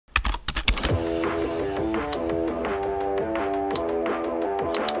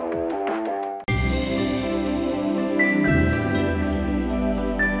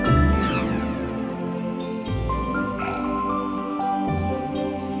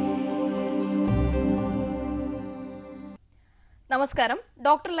നമസ്കാരം.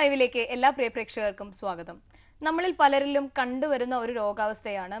 ഡോക്ടർ ലൈവിലേക്ക് എല്ലാ പ്രിയ പ്രേക്ഷകർക്കും സ്വാഗതം. നമ്മളിൽ പലരിലും കണ്ടുവരുന്ന ഒരു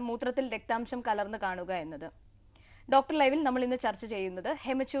രോഗാവസ്ഥയാണ് മൂത്രത്തിൽ രക്താംശം കലർന്നു കാണുക എന്നത്. ഡോക്ടർ ലൈവിൽ നമ്മൾ ഇന്ന് ചർച്ച ചെയ്യുന്നത്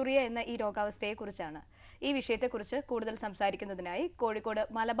ഹെമച്ചൂറിയ എന്ന ഈ രോഗാവസ്ഥയെക്കുറിച്ചാണ്. ഈ വിഷയത്തെക്കുറിച്ച് കൂടുതൽ സംസാരിക്കുന്നതിനായി കോഴിക്കോട്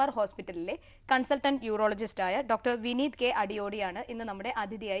മലബാർ ഹോസ്പിറ്റലിലെ കൺസൾട്ടന്റ് യൂറോളജിസ്റ്റായ ഡോക്ടർ വിനീത് കെ അടിയോടിയാണ് ഇന്ന് നമ്മുടെ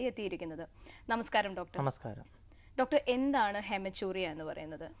അതിഥിയായി എത്തിയിരിക്കുന്നത്. നമസ്കാരം ഡോക്ടർ. നമസ്കാരം ഡോക്ടർ, എന്താണ് ഹെമച്ചൂറിയ എന്ന്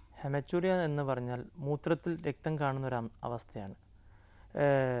പറയുന്നത്? ഹെമച്ചൂറിയ എന്ന് പറഞ്ഞാൽ മൂത്രത്തിൽ രക്തം കാണുന്ന ഒരു അവസ്ഥയാണ്.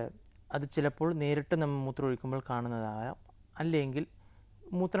 അത് ചിലപ്പോൾ നേരിട്ട് നമ്മൾ മൂത്രം ഒഴിക്കുമ്പോൾ കാണുന്നതാകാം, അല്ലെങ്കിൽ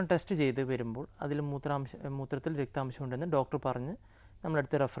മൂത്രം ടെസ്റ്റ് ചെയ്ത് വരുമ്പോൾ അതിൽ മൂത്രത്തിൽ രക്താംശം ഉണ്ടെന്ന് ഡോക്ടർ പറഞ്ഞ്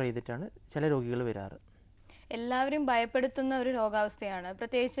നമ്മളടുത്ത് റെഫർ ചെയ്തിട്ടാണ് ചില രോഗികൾ വരാറ്. എല്ലാവരും ഭയപ്പെടുത്തുന്ന ഒരു രോഗാവസ്ഥയാണ്,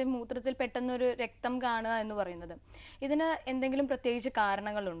 പ്രത്യേകിച്ച് മൂത്രത്തിൽ പെട്ടെന്നൊരു രക്തം കാണുക എന്ന് പറയുന്നത്. ഇതിന് എന്തെങ്കിലും പ്രത്യേകിച്ച്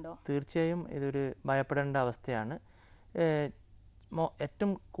കാരണങ്ങളുണ്ടോ? തീർച്ചയായും ഇതൊരു ഭയപ്പെടേണ്ട അവസ്ഥയാണ്.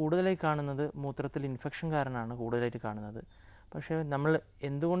 ഏറ്റവും കൂടുതലായി കാണുന്നത് മൂത്രത്തിൽ ഇൻഫെക്ഷൻ കാരണമാണ് കൂടുതലായിട്ട് കാണുന്നത്. പക്ഷേ നമ്മൾ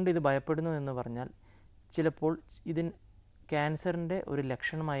എന്തുകൊണ്ട് ഇത് ഭയപ്പെടുന്നു എന്ന് പറഞ്ഞാൽ, ചിലപ്പോൾ ഇതിന് ക്യാൻസറിൻ്റെ ഒരു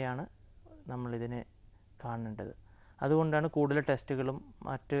ലക്ഷണമായാണ് നമ്മളിതിനെ കാണേണ്ടത്. അതുകൊണ്ടാണ് കൂടുതൽ ടെസ്റ്റുകളും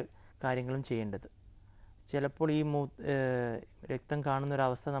മറ്റ് കാര്യങ്ങളും ചെയ്യേണ്ടത്. ചിലപ്പോൾ ഈ രക്തം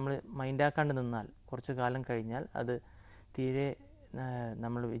കാണുന്നൊരവസ്ഥ നമ്മൾ മൈൻഡാക്കാണ്ട് നിന്നാൽ കുറച്ച് കാലം കഴിഞ്ഞാൽ അത് തീരെ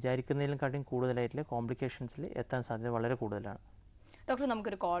നമ്മൾ വിചാരിക്കുന്നതിലും കൂടുതലായിട്ടുള്ള കോംപ്ലിക്കേഷൻസിൽ എത്താൻ സാധ്യത വളരെ കൂടുതലാണ്. ഡോക്ടർ,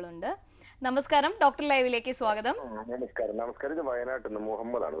 നമുക്കൊരു കോൾ ഉണ്ട്. നമസ്കാരം, ഡോക്ടർ ലൈവിലേക്ക് സ്വാഗതം. നമസ്കാരം. ഇത് വയനാട്ടിൽ നിന്ന്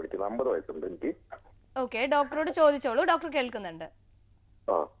മുഹമ്മദ് ആണ് വിളിക്കുന്നത്. 50 വയസ്സുണ്ട് എനിക്ക്. ഓക്കെ, ഡോക്ടറോട് ചോദിച്ചോളൂ, ഡോക്ടർ കേൾക്കുന്നുണ്ട്.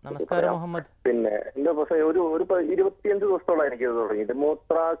 നമസ്കാരം മുഹമ്മദ്. പിന്നെ എന്റെ ഒരു 25 ദിവസത്തോളം എനിക്ക് ഇത് തുടങ്ങിയിട്ട്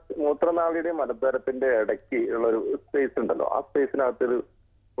മൂത്രനാളിയുടെ മലദ്വാരത്തിന്റെ ഇടയ്ക്ക് ഉള്ള ഒരു സ്പേസ് ഉണ്ടല്ലോ, ആ സ്പേസിനകത്തൊരു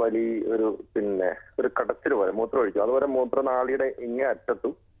വലിയ ഒരു കടച്ചിൽ പോലെ മൂത്രം ഒഴിക്കും. അതുപോലെ മൂത്രനാളിയുടെ ഇങ്ങേ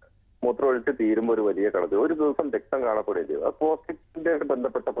അറ്റത്തും മൂത്രം ഒഴിച്ച് തീരുമ്പോൾ ഒരു വലിയ കടച്ചിൽ. ഒരു ദിവസം രക്തം കാണപ്പെടുകയും ചെയ്തു. അത് പ്രോസ്റ്റേറ്റിന്റെ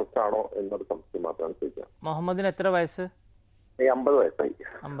ബന്ധപ്പെട്ട പ്രശ്നമാണോ എന്നൊരു സംശയം മാത്രമാണ് ചോദിക്കുക. മുഹമ്മദിന് എത്ര വയസ്സ്? 50 വയസ്സായി.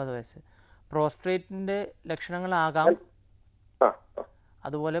 50 വയസ്സ്. പ്രോസ്ട്രേറ്റിന്റെ ലക്ഷണങ്ങളാകാം.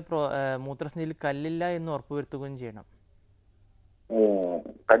 അതുപോലെ മൂത്രസഞ്ചിയിൽ കല്ലില്ല എന്ന് ഉറപ്പുവരുത്തുകയും ചെയ്യണം.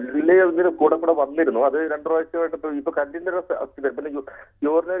 കല്ലില് ഇതിന് കൂടെ വന്നിരുന്നു. അത് 2 പ്രാവശ്യമായിട്ട് ഇപ്പൊ കല്ലിന്റെ പിന്നെ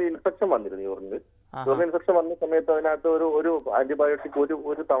യൂറിനറി ഇൻഫെക്ഷൻ വന്നിരുന്നു. യൂറിനറി ഇൻഫെക്ഷൻ വന്ന സമയത്ത് അതിനകത്ത് ഒരു ആന്റിബയോട്ടിക്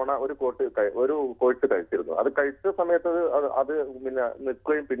ഒരു തവണ ഒരു കോഴ്സ് കഴിച്ചിരുന്നു. അത് കഴിച്ച സമയത്ത് അത് പിന്നെ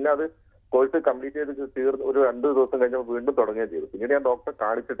നിൽക്കുകയും പിന്നെ അത് കോഴ്സ് കംപ്ലീറ്റ് ചെയ്ത് തീർന്ന് ഒരു 2 ദിവസം കഴിഞ്ഞപ്പോൾ വീണ്ടും തുടങ്ങുകയും ചെയ്തു. പിന്നീട് ഞാൻ ഡോക്ടറെ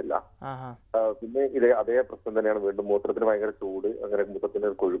കാണിച്ചിട്ടില്ല. പിന്നെ അതേ പ്രശ്നം തന്നെയാണ്. വീണ്ടും മൂത്രത്തിന് ഭയങ്കര ചൂട്, അങ്ങനെ മൂത്രത്തിന്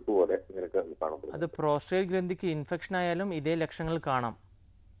ഒരു കൊഴുപ്പ് പോലെ ഇങ്ങനെയൊക്കെ കാണുന്നത്. അത് പ്രോസ്റ്റേറ്റ് ഗ്രന്ഥിക്ക് ഇൻഫെക്ഷൻ ആയാലും ഇതേ ലക്ഷണങ്ങൾ കാണാം.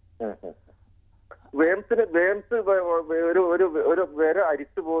 വേംസ് ഒരു വിര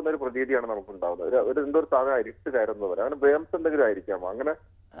അരിച്ചു പോകുന്ന ഒരു പ്രതീതിയാണ് നമുക്ക് ഉണ്ടാവുന്നത്. എന്തോ ഒരു സാധനം അരിച്ചു കയറുന്ന പോലെ. അങ്ങനെ വേംസ് എന്തെങ്കിലും ആയിരിക്കാമോ? അങ്ങനെ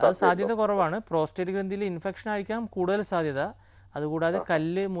സാധ്യത കുറവാണ്. പ്രോസ്റ്റേറ്റ് ഗ്രന്ഥിയിൽ ഇൻഫെക്ഷൻ ആയിരിക്കാം കൂടുതൽ സാധ്യത. അതുകൂടാതെ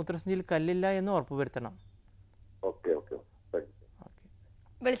മൂത്രസഞ്ചിയിൽ കല്ലില്ല എന്ന് ഉറപ്പുവരുത്തണം.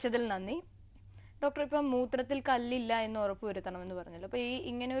 വിളിച്ചതിൽ നന്ദി. ഡോക്ടർ, ഇപ്പം മൂത്രത്തിൽ കല്ലില്ല എന്ന് ഉറപ്പുവരുത്തണം എന്ന് പറഞ്ഞല്ലോ. അപ്പൊ ഈ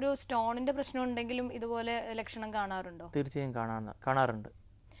ഇങ്ങനെ ഒരു സ്റ്റോണിന്റെ പ്രശ്നം ഉണ്ടെങ്കിലും ഇതുപോലെ ലക്ഷണം കാണാറുണ്ടോ? തീർച്ചയായും കാണാറുണ്ട്.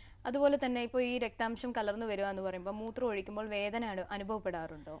 അതുപോലെ തന്നെ ഇപ്പോൾ ഈ രക്താംശം കലർന്നു വരിക എന്ന് പറയുമ്പോൾ മൂത്രം ഒഴിക്കുമ്പോൾ വേദന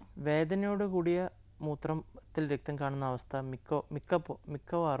അനുഭവപ്പെടാറുണ്ടോ? വേദനയോട് കൂടിയ മൂത്രത്തിൽ രക്തം കാണുന്ന അവസ്ഥ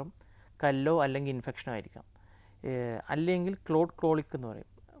മിക്കവാറും കല്ലോ അല്ലെങ്കിൽ ഇൻഫെക്ഷനോ ആയിരിക്കാം. അല്ലെങ്കിൽ ക്ലോളിക് എന്ന് പറയും.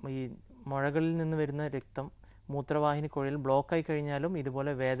 ഈ മുഴകളിൽ നിന്ന് വരുന്ന രക്തം മൂത്രവാഹിനി കുഴലിൽ ബ്ലോക്കായി കഴിഞ്ഞാലും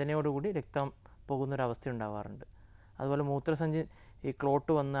ഇതുപോലെ വേദനയോടുകൂടി രക്തം പോകുന്നൊരവസ്ഥ ഉണ്ടാവാറുണ്ട്. അതുപോലെ മൂത്രസഞ്ചി ഈ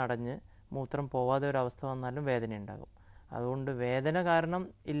ക്ലോട്ട് വന്ന് അടഞ്ഞ് മൂത്രം പോവാതെ ഒരവസ്ഥ വന്നാലും വേദന ഉണ്ടാകും. അതുകൊണ്ട് വേദന കാരണം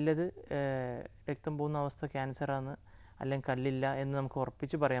ഇല്ലത് രക്തം പോകുന്ന അവസ്ഥ ക്യാൻസറാണ് അല്ലെങ്കിൽ കല്ലില്ല എന്ന് നമുക്ക്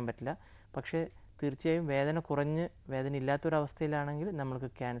ഉറപ്പിച്ച് പറയാൻ പറ്റില്ല. പക്ഷേ തീർച്ചയായും വേദന ഇല്ലാത്തൊരവസ്ഥയിലാണെങ്കിൽ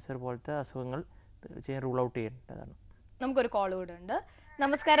നമ്മൾക്ക് ക്യാൻസർ പോലത്തെ അസുഖങ്ങൾ തീർച്ചയായും റൂൾ ഔട്ട് ചെയ്യേണ്ടതാണ്. നമുക്കൊരു കോൾ കൂടെ ഉണ്ട്.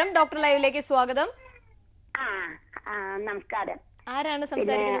 നമസ്കാരം, ഡോക്ടർ ലൈവിലേക്ക് സ്വാഗതം. നമസ്കാരം. ആരാണ്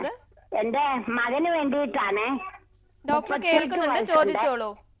സംസാരിക്കുന്നത്? എന്റെ മകന് വേണ്ടിയിട്ടാണ്. ഡോക്ടർ കേൾക്കുന്നുണ്ട്, ചോദിച്ചോളൂ.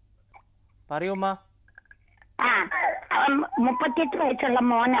 പറയൂമ്മ. അവൻ 38 വയസ്സുള്ള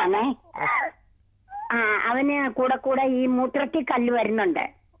മോനാണ്. അവന് കൂടെ ഈ മൂത്രത്തിൽ കല്ല് വരുന്നുണ്ട്.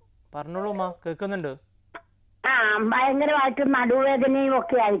 പറഞ്ഞോളൂ, കേൾക്കുന്നുണ്ട്. ഭയങ്കരമായിട്ട് നടുവേദനയും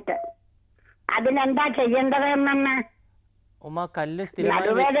ഒക്കെ ആയിട്ട്. അതിനെന്താ ചെയ്യേണ്ടതെന്ന്?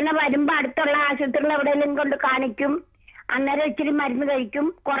 നടുവേദന വരുമ്പോ അടുത്തുള്ള ആശുപത്രിയിൽ എവിടെയെങ്കിലും കൊണ്ട് കാണിക്കും. അന്നേരം ഇച്ചിരി മരുന്ന് കഴിക്കും,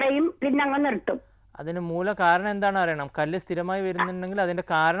 കുറയും, പിന്നെ അങ്ങ് നിർത്തും. അതിന് മൂല കാരണം എന്താണ് അറിയണം. കല്ല് സ്ഥിരമായി വരുന്നുണ്ടെങ്കിൽ അതിന്റെ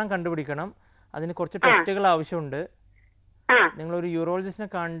കാരണം കണ്ടുപിടിക്കണം. അതിന് കുറച്ച് ടെസ്റ്റുകൾ ആവശ്യമുണ്ട്. നിങ്ങളൊരു യൂറോളജിസ്റ്റിനെ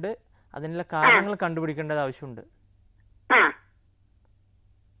കണ്ട് അതിനുള്ള കാരണങ്ങൾ കണ്ടുപിടിക്കേണ്ടത് ആവശ്യമുണ്ട്.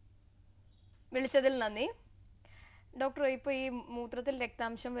 വിളിച്ചതിൽ നന്ദി. ഡോക്ടർ, ഇപ്പോൾ ഈ മൂത്രത്തിൽ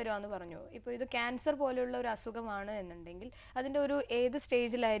രക്താംശം വരുവാന്ന് പറഞ്ഞു. ഇപ്പോൾ ഇത് ക്യാൻസർ പോലെയുള്ള ഒരു അസുഖമാണ് എന്നുണ്ടെങ്കിൽ അതിൻ്റെ ഒരു ഏത്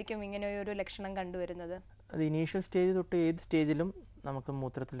സ്റ്റേജിലായിരിക്കും ഇങ്ങനെ ഒരു ലക്ഷണം കണ്ടുവരുന്നത്? അത് ഇനീഷ്യൽ സ്റ്റേജ് തൊട്ട് ഏത് സ്റ്റേജിലും നമുക്ക്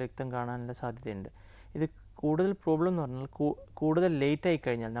മൂത്രത്തിൽ രക്തം കാണാനുള്ള സാധ്യതയുണ്ട്. ഇത് കൂടുതൽ പ്രോബ്ലം എന്ന് പറഞ്ഞാൽ കൂടുതൽ ലേറ്റ് ആയി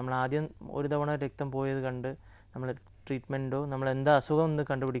കഴിഞ്ഞാൽ, നമ്മൾ ആദ്യം ഒരു തവണ രക്തം പോയത് കണ്ട് നമ്മൾ ട്രീറ്റ്മെൻറ്റോ നമ്മൾ എന്താ അസുഖം എന്ന്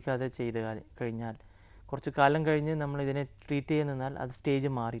കണ്ടുപിടിക്കാതെ ചെയ്ത് കഴിഞ്ഞാൽ കുറച്ച് കാലം കഴിഞ്ഞ് നമ്മൾ ഇതിനെ ട്രീറ്റ് ചെയ്ത് നിന്നാൽ അത് സ്റ്റേജ്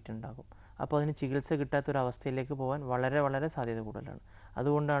മാറിയിട്ടുണ്ടാകും. അപ്പോൾ അതിന് ചികിത്സ കിട്ടാത്തൊരവസ്ഥയിലേക്ക് പോകാൻ വളരെ വളരെ സാധ്യത കൂടുതലാണ്.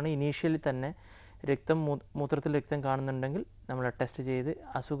 അതുകൊണ്ടാണ് ഇനീഷ്യലി തന്നെ മൂത്രത്തിൽ രക്തം കാണുന്നുണ്ടെങ്കിൽ നമ്മൾ ടെസ്റ്റ് ചെയ്ത്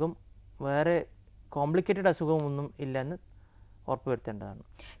അസുഖം വേറെ കോംപ്ലിക്കേറ്റഡ് അസുഖമൊന്നും ഇല്ലെന്ന് ഉറപ്പുവരുത്തേണ്ടതാണ്.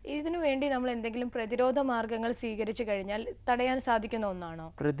 ഇതിനു വേണ്ടി നമ്മൾ എന്തെങ്കിലും പ്രതിരോധ മാർഗങ്ങൾ സ്വീകരിച്ചു കഴിഞ്ഞാൽ തടയാൻ സാധിക്കുന്ന ഒന്നാണോ?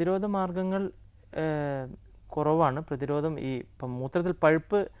 പ്രതിരോധ മാർഗങ്ങൾ കുറവാണ്. ഇപ്പം മൂത്രത്തിൽ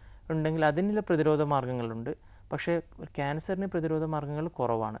പഴുപ്പ് ഉണ്ടെങ്കിൽ അതിനുള്ള പ്രതിരോധ മാർഗങ്ങളുണ്ട്. പക്ഷേ ക്യാൻസറിന് പ്രതിരോധ മാർഗങ്ങൾ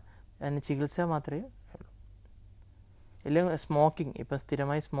കുറവാണ്. അതിന് ചികിത്സ മാത്രമേ ഉള്ളൂ. ഇല്ലെങ്കിൽ സ്മോക്കിംഗ്, ഇപ്പം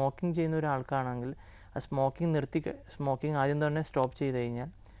സ്ഥിരമായി സ്മോക്കിംഗ് ചെയ്യുന്ന ഒരാൾക്കാണെങ്കിൽ ആ സ്മോക്കിംഗ് ആദ്യം തന്നെ സ്റ്റോപ്പ് ചെയ്ത് കഴിഞ്ഞാൽ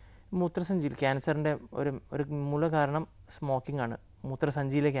മൂത്രസഞ്ചിയിൽ ക്യാൻസറിൻ്റെ ഒരു മൂല കാരണം സ്മോക്കിംഗ് ആണ്,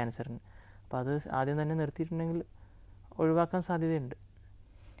 മൂത്രസഞ്ചിയിലെ ക്യാൻസറിന്. അപ്പോൾ അത് ആദ്യം തന്നെ നിർത്തിയിട്ടുണ്ടെങ്കിൽ ഒഴിവാക്കാൻ സാധ്യതയുണ്ട്.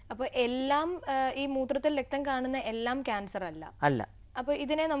 അപ്പോൾ എല്ലാം ഈ മൂത്രത്തിൽ രക്തം കാണുന്ന എല്ലാം ക്യാൻസർ അല്ല. അപ്പോൾ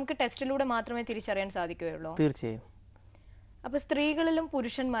ഇതിനെ നമുക്ക് ടെസ്റ്റിലൂടെ മാത്രമേ തിരിച്ചറിയാൻ സാധിക്കുകയുള്ളൂ? തീർച്ചയായും. അപ്പോൾ സ്ത്രീകളിലും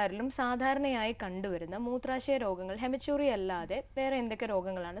പുരുഷന്മാരിലും സാധാരണയായി കണ്ടുവരുന്ന മൂത്രാശയ രോഗങ്ങൾ ഹെമച്ചൂറിയ അല്ലാതെ വേറെ എന്തൊക്കെ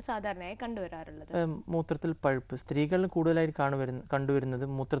രോഗങ്ങളാണ് സാധാരണയായി കണ്ടുവരാറുള്ളത്? മൂത്രത്തിൽ പഴുപ്പ് സ്ത്രീകളിൽ കൂടുതലായി കണ്ടുവരുന്നത്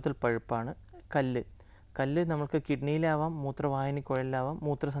മൂത്രത്തിൽ പഴുപ്പാണ്. കല്ല് നമുക്ക് കിഡ്നിയിലാവാം, മൂത്രവാഹിനിക്കുഴലിലാവാം,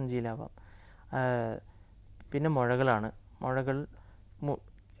 മൂത്രസഞ്ചിയിലാവാം. പിന്നെ മുഴകൾ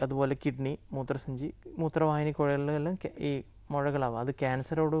അതുപോലെ കിഡ്നി, മൂത്രസഞ്ചി, മൂത്രവാഹിനിക്കുഴലിലെല്ലാം ഈ മുഴകളാവാം. അത്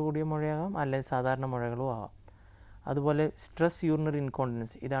ക്യാൻസറോട് കൂടിയ മുഴയാകാം, അല്ലെങ്കിൽ സാധാരണ മുഴകളും ആവാം. അതുപോലെ സ്ട്രെസ് യൂറിനറി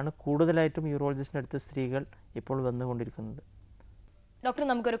ഇൻകോണ്ടിനൻസ്, ഇതാണ് കൂടുതലായിട്ടും യൂറോളജിസ്റ്റിൻ്റെ അടുത്ത് സ്ത്രീകൾ ഇപ്പോൾ വന്നുകൊണ്ടിരിക്കുന്നത്. ഡോക്ടർ,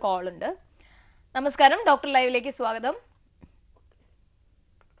 നമുക്കൊരു കോൾ ഉണ്ട്. നമസ്കാരം, ഡോക്ടർ ലൈവിലേക്ക് സ്വാഗതം.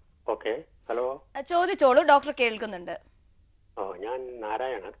 Okay, hello. ചോദിച്ചോളൂ, ഡോക്ടർ കേൾക്കുന്നുണ്ട്. ഞാൻ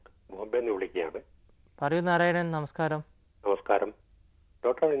നാരായണൻ, ബോംബെന്ന് വിളിക്കുകയാണ്. പറയൂ നാരായണൻ. നമസ്കാരം. നമസ്കാരം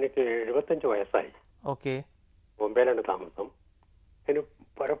ഡോക്ടർ. എനിക്ക് 75 വയസ്സായി. ഓക്കെ. ബോംബെയിലാണ് താമസം.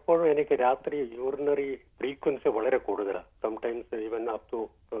 പലപ്പോഴും എനിക്ക് രാത്രി യൂറിനറി ഫ്രീക്വൻസി വളരെ കൂടുതലാണ്. സംടൈംസ് ഈവൻ അപ് ടു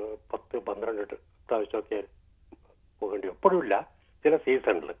 10-12 പ്രാവശ്യമൊക്കെ പോകേണ്ടി. എപ്പോഴുമില്ല, ചില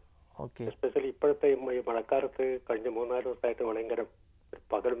സീസണിൽ. എസ്പെഷ്യലി ഇപ്പോഴത്തെ ഈ മഴക്കാലത്ത് കഴിഞ്ഞ 3-4 ദിവസമായിട്ട് ഭയങ്കര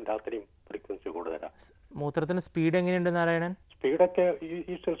പകലും രാത്രിയും ഫ്രീക്വൻസി കൂടുതലാണ്. മൂത്രത്തിന് സ്പീഡ് എങ്ങനെയുണ്ട് നാരായണൻ? സ്പീഡൊക്കെ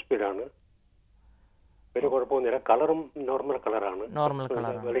ഈസ്റ്റർ സ്പീഡാണ്, ഒരു കുഴപ്പമൊന്നുമില്ല. കളറും നോർമൽ കളറാണ്.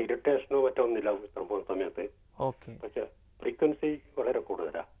 ഇറിറ്റേഷനോ മറ്റോ ഒന്നുമില്ല പോകുന്ന സമയത്ത്. പക്ഷെ ഫ്രീക്വൻസി വളരെ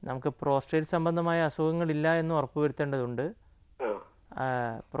കൂടുതലാണ്. നമുക്ക് പ്രോസ്റ്റേറ്റ് സംബന്ധമായ അസുഖങ്ങളില്ല എന്ന് ഉറപ്പുവരുത്തേണ്ടതുണ്ട്.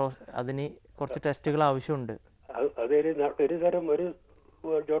 അതിന് കുറച്ച് ടെസ്റ്റുകൾ ആവശ്യമുണ്ട്. ഒരു തരം ഒരു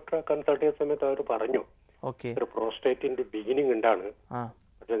ഡോക്ടറെ കൺസൾട്ട് ചെയ്ത സമയത്ത് അവർ പറഞ്ഞു ഒരു പ്രോസ്റ്റേറ്റിന്റെ ബിഗിനിങ് ഉണ്ടാണ്.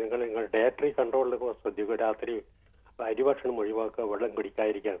 പക്ഷെ നിങ്ങൾ ഡയറ്ററി കൺട്രോളിൽ ശ്രദ്ധിക്കുക, രാത്രി അരിഭക്ഷണം ഒഴിവാക്കുക, വെള്ളം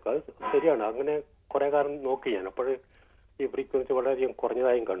കുടിക്കാതിരിക്കുക. അത് ശരിയാണ്. അങ്ങനെ കുറെ കാലം നോക്കി ഞാൻ. അപ്പോൾ ഈ ഫ്രീക്വൻസി വളരെയധികം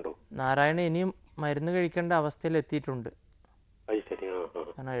കുറഞ്ഞതായും കണ്ടു. നാരായണ ഇനിയും മരുന്ന് കഴിക്കേണ്ട അവസ്ഥയിൽ എത്തിയിട്ടുണ്ട്. അത് ശരി.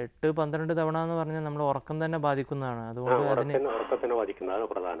 കാരണം 8-12 തവണ എന്ന് പറഞ്ഞാൽ നമ്മൾ ഉറക്കം തന്നെ ബാധിക്കുന്നതാണ്. ഉറക്കത്തിനെ ബാധിക്കുന്നതാണ്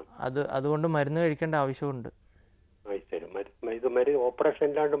പ്രധാനം. അതുകൊണ്ട് മരുന്ന് കഴിക്കേണ്ട ആവശ്യമുണ്ട്. ഇത് ഓപ്പറേഷൻ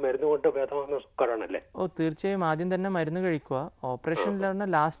ഇല്ലാണ്ട് മരുന്ന് കൊണ്ട് ഭേദമാകുന്ന സുഖമാണല്ലേ? തീർച്ചയായും. ആദ്യം തന്നെ മരുന്ന് കഴിക്കുക. ഓപ്പറേഷൻ ഇല്ലാണ്ട്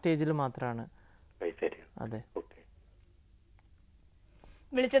ലാസ്റ്റ് സ്റ്റേജിൽ മാത്രമാണ്. അതെ.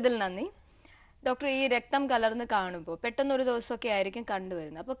 വിളിച്ചതിൽ നന്ദി. ഡോക്ടർ, ഈ രക്തം കലർന്ന് കാണുമ്പോൾ പെട്ടെന്ന് ഒരു ദിവസമൊക്കെ ആയിരിക്കും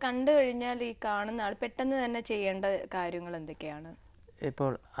കണ്ടുവരുന്നത്. അപ്പോൾ കണ്ടു കഴിഞ്ഞാൽ ഈ കാണുന്ന ആൾ പെട്ടെന്ന് തന്നെ ചെയ്യേണ്ട കാര്യങ്ങൾ എന്തൊക്കെയാണ്?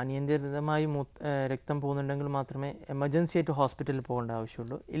 ഇപ്പോൾ അനിയന്ത്രിതമായി രക്തം പോകുന്നുണ്ടെങ്കിൽ മാത്രമേ എമർജൻസി ആയിട്ട് ഹോസ്പിറ്റലിൽ പോകേണ്ട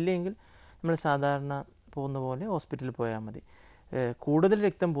ആവശ്യമുള്ളൂ. ഇല്ലെങ്കിൽ നമ്മൾ സാധാരണ പോകുന്ന പോലെ ഹോസ്പിറ്റലിൽ പോയാൽ മതി. കൂടുതൽ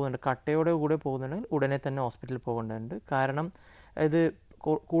രക്തം പോകുന്നുണ്ട്, കട്ടയോടെ കൂടെ പോകുന്നുണ്ടെങ്കിൽ ഉടനെ തന്നെ ഹോസ്പിറ്റലിൽ പോകേണ്ടതുണ്ട്. കാരണം ഇത്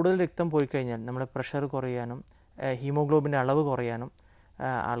കൂടുതൽ രക്തം പോയി കഴിഞ്ഞാൽ നമ്മുടെ പ്രഷർ കുറയാനും ഹീമോഗ്ലോബിൻ്റെ അളവ് കുറയാനും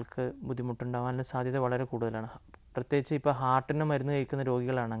ആൾക്ക് ബുദ്ധിമുട്ടുണ്ടാകാനുള്ള സാധ്യത വളരെ കൂടുതലാണ്. പ്രത്യേകിച്ച് ഇപ്പോൾ ഹാർട്ടിന് മരുന്ന് കഴിക്കുന്ന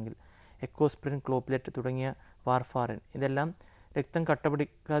രോഗികളാണെങ്കിൽ എക്കോസ്പ്രിൻ, ക്ലോപ്ലെറ്റ് തുടങ്ങിയ വാർഫാറിൻ ഇതെല്ലാം രക്തം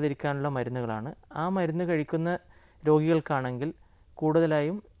കട്ടപിടിക്കാതിരിക്കാനുള്ള മരുന്നുകളാണ്. ആ മരുന്ന് കഴിക്കുന്ന രോഗികൾക്കാണെങ്കിൽ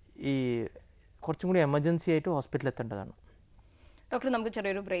കൂടുതലായും ഈ കുറച്ചും കൂടി എമർജൻസി ആയിട്ട് ഹോസ്പിറ്റലിൽ എത്തേണ്ടതാണ്. ഡോക്ടർ, നമുക്ക്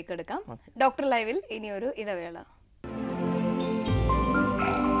ചെറിയൊരു ബ്രേക്ക് എടുക്കാം. ഡോക്ടർ ലൈവിൽ ഇനിയൊരു ഇടവേള.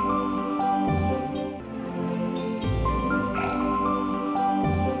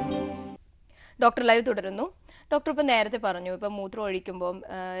 ഡോക്ടർ ലൈവ് തുടരുന്നു. ഡോക്ടർ ഇപ്പോൾ നേരത്തെ പറഞ്ഞു, ഇപ്പോൾ മൂത്രം ഒഴിക്കുമ്പോൾ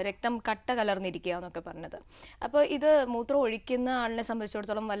രക്തം കട്ട കലർന്നിരിക്കുക എന്നൊക്കെ പറഞ്ഞത്. അപ്പോൾ ഇത് മൂത്രം ഒഴിക്കുന്ന ആളിനെ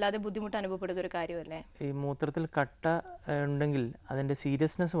സംബന്ധിച്ചിടത്തോളം വല്ലാതെ ബുദ്ധിമുട്ട് അനുഭവപ്പെടുന്ന ഒരു കാര്യമല്ലേ? ഈ മൂത്രത്തിൽ കട്ട ഉണ്ടെങ്കിൽ അതിൻ്റെ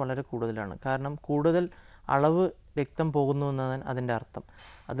സീരിയസ്നെസ് വളരെ കൂടുതലാണ്. കാരണം കൂടുതൽ അളവ് രക്തം പോകുന്നു എന്നതാണ് അതിൻ്റെ അർത്ഥം.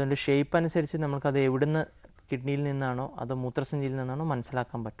 അതുകൊണ്ട് ഷേപ്പ് അനുസരിച്ച് നമുക്കത് എവിടുന്ന് കിഡ്നിയിൽ നിന്നാണോ അതോ മൂത്രസഞ്ചിയിൽ നിന്നാണോ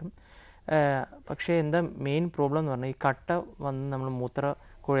മനസ്സിലാക്കാൻ പറ്റും. പക്ഷേ എന്താ മെയിൻ പ്രോബ്ലം എന്ന് പറഞ്ഞാൽ ഈ കട്ട വന്ന് നമ്മൾ മൂത്ര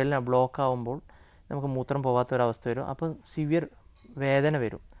കുഴലിന് ബ്ലോക്ക് ആകുമ്പോൾ നമുക്ക് മൂത്രം പോകാത്തൊരവസ്ഥ വരും. അപ്പോൾ സിവിയർ വേദന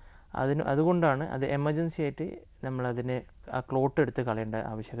വരും. അതുകൊണ്ടാണ് അത് എമർജൻസി ആയിട്ട് നമ്മളതിനെ ആ ക്ലോട്ട് എടുത്ത് കളയേണ്ട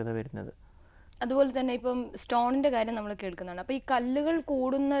ആവശ്യകത വരുന്നത്. അതുപോലെ തന്നെ ഇപ്പം സ്റ്റോണിന്റെ കാര്യം നമ്മൾ കേൾക്കുന്നതാണ്. അപ്പോൾ ഈ കല്ലുകൾ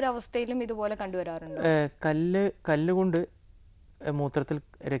കൂടുന്ന ഒരവസ്ഥയിലും ഇതുപോലെ കണ്ടുവരാറുണ്ട്. കല്ലുകൊണ്ട് മൂത്രത്തിൽ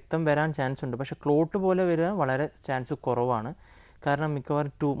രക്തം വരാൻ ചാൻസ് ഉണ്ട്. പക്ഷേ ക്ലോട്ട് പോലെ വരാൻ വളരെ ചാൻസ് കുറവാണ്. കാരണം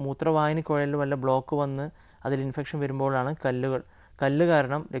മിക്കവാറും മൂത്രവാഹിനി കുഴലിൽ വല്ല ബ്ലോക്ക് വന്ന് അതിൽ ഇൻഫെക്ഷൻ വരുമ്പോഴാണ് കല്ല്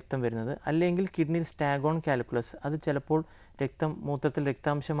കാരണം രക്തം വരുന്നത്. അല്ലെങ്കിൽ കിഡ്നിയിൽ സ്റ്റാഗോൺ കാൽക്കുലസ്, അത് ചിലപ്പോൾ മൂത്രത്തിൽ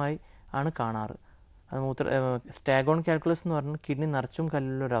രക്താംശമായി ആണ് കാണാറ്. അത് സ്റ്റാഗോൺ കാൽക്കുലസ് എന്ന് പറഞ്ഞാൽ കിഡ്നി നിറച്ചും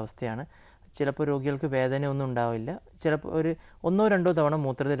കല്ലുള്ളൊരവസ്ഥയാണ്. ചിലപ്പോൾ രോഗികൾക്ക് വേദനയൊന്നും ഉണ്ടാവില്ല. ചിലപ്പോൾ ഒരു 1-2 തവണ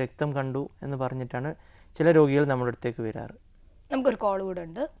മൂത്രത്തിൽ രക്തം കണ്ടു എന്ന് പറഞ്ഞിട്ടാണ് ചില രോഗികൾ നമ്മുടെ അടുത്തേക്ക് വരാറ്. നമുക്കൊരു കോൾ കൂടെ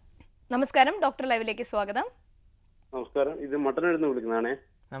ഉണ്ട്. നമസ്കാരം, ഡോക്ടർ ലൈവിലേക്ക് സ്വാഗതം. നമസ്കാരം, ഇത് മട്ടനെടുന്ന് വിളിക്കുന്നതാണേ.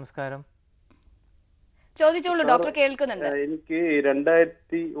 നമസ്കാരം, ചോദിച്ചോളൂ, ഡോക്ടർ കേൾക്കുന്നുണ്ട്. എനിക്ക്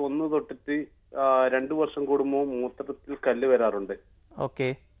 2001 തൊട്ടിട്ട് 2 വർഷം കൂടുമ്പോൾ മൂത്രത്തിൽ കല്ല് വരാറുണ്ട്. ഓക്കെ.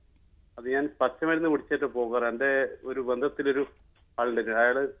 അത് ഞാൻ പച്ചമരുന്ന് കുടിച്ചിട്ട് പോകാറ്. എൻ്റെ ഒരു ബന്ധത്തിലൊരു ആളുണ്ട്,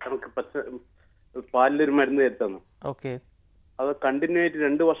 അയാള് നമുക്ക് പാലിലൊരു മരുന്ന് തരുന്നു. ഓക്കെ. അത് കണ്ടിന്യൂ ആയിട്ട്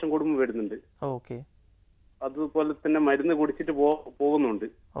 2 വർഷം കൂടുമ്പോൾ വരുന്നുണ്ട്. ഓക്കെ. അതുപോലെ തന്നെ മരുന്ന് കുടിച്ചിട്ട് പോകുന്നുണ്ട്.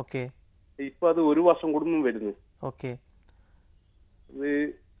 ഓക്കെ. ഇപ്പൊ അത് 1 വർഷം കൂടുമ്പോൾ വരുന്നു. ഓക്കെ. ഇത്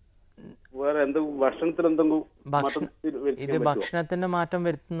വേറെ ഭക്ഷണത്തിൽ ഇത് ഭക്ഷണത്തിന്റെ മാറ്റം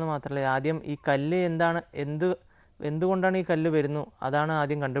വരുത്തുന്നത് മാത്രമല്ല, ആദ്യം ഈ കല്ല് എന്തുകൊണ്ടാണ് ഈ കല്ല് വരുന്നു അതാണ്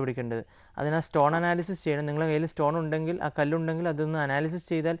ആദ്യം കണ്ടുപിടിക്കേണ്ടത്. അതിന് സ്റ്റോൺ അനാലിസിസ് ചെയ്യണം. നിങ്ങളുടെ കയ്യിൽ സ്റ്റോൺ ഉണ്ടെങ്കിൽ, ആ കല്ലുണ്ടെങ്കിൽ അതൊന്ന് അനാലിസിസ്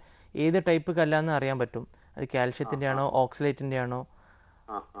ചെയ്താൽ ഏത് ടൈപ്പ് കല്ലാന്ന് അറിയാൻ പറ്റും. അത് കാൽഷ്യത്തിൻ്റെ ആണോ, ഓക്സലേറ്റിൻ്റെ ആണോ,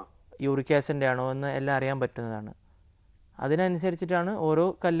 യൂറിക് ആസിഡിൻ്റെ ആണോ എന്ന് എല്ലാം അറിയാൻ പറ്റുന്നതാണ്. അതിനനുസരിച്ചിട്ടാണ് ഓരോ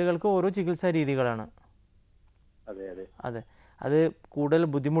കല്ലുകൾക്കും ഓരോ ചികിത്സാ രീതികളാണ്. അതെ, അത് കൂടുതൽ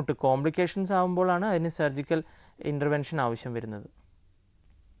ബുദ്ധിമുട്ട് കോംപ്ലിക്കേഷൻസ് ആകുമ്പോഴാണ് അതിന് സർജിക്കൽ ഇൻ്റർവെൻഷൻ ആവശ്യം വരുന്നത്.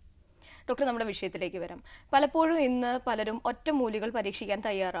 ഡോക്ടർ, നമ്മുടെ വിഷയത്തിലേക്ക് വരാം. പലപ്പോഴും ഇന്ന് പലരും ഒറ്റമൂലികൾ പരീക്ഷിക്കാൻ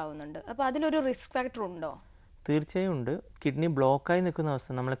തയ്യാറാവുന്നുണ്ട്. അപ്പോൾ അതിലൊരു റിസ്ക് ഫാക്ടർ ഉണ്ടോ? തീർച്ചയായും ഉണ്ട്. കിഡ്നി ബ്ലോക്കായി നിൽക്കുന്ന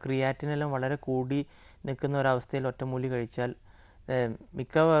അവസ്ഥ, നമ്മൾ ക്രിയാറ്റിനെല്ലാം വളരെ കൂടി നിൽക്കുന്ന ഒരവസ്ഥയിൽ ഒറ്റമൂലി കഴിച്ചാൽ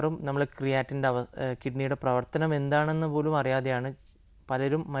മിക്കവാറും നമ്മൾ കിഡ്നിയുടെ പ്രവർത്തനം എന്താണെന്ന് പോലും അറിയാതെയാണ്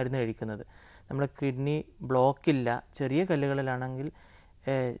പലരും മരുന്ന് കഴിക്കുന്നത്. നമ്മൾ കിഡ്നി ബ്ലോക്കില്ല, ചെറിയ കല്ലുകളിലാണെങ്കിൽ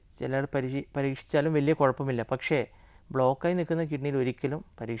ചിലർ പരീക്ഷിച്ചാലും വലിയ കുഴപ്പമില്ല. പക്ഷേ ബ്ലോക്കായി നിൽക്കുന്ന കിഡ്നിയിൽ ഒരിക്കലും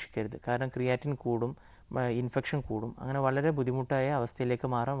പരീക്ഷിക്കരുത്. കാരണം ക്രിയാറ്റിൻ കൂടും, ഇൻഫെക്ഷൻ കൂടും. അങ്ങനെ വളരെ ബുദ്ധിമുട്ടായ അവസ്ഥയിലേക്ക്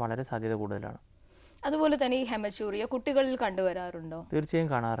മാറാൻ വളരെ സാധ്യത കൂടുതലാണ്. അതുപോലെ തന്നെ ഈ ഹെമച്ചൂറിയ കുട്ടികളിൽ കണ്ടുവരാറുണ്ടോ? തീർച്ചയായും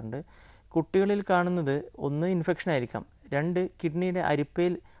കാണാറുണ്ട്. കുട്ടികളിൽ കാണുന്നത് 1 ഇൻഫെക്ഷൻ ആയിരിക്കാം, 2 കിഡ്നിയുടെ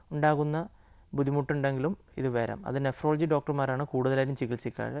അരിപ്പയിൽ ഉണ്ടാകുന്ന ബുദ്ധിമുട്ടുണ്ടെങ്കിലും ഇത് വരാം. അത് നെഫ്രോളജി ഡോക്ടർമാരാണ് കൂടുതലായിട്ടും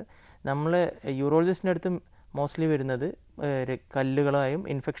ചികിത്സിക്കാറ്. നമ്മൾ യൂറോളജിസ്റ്റിൻ്റെ അടുത്ത് മോസ്റ്റ്ലി വരുന്നത് കല്ലുകളായും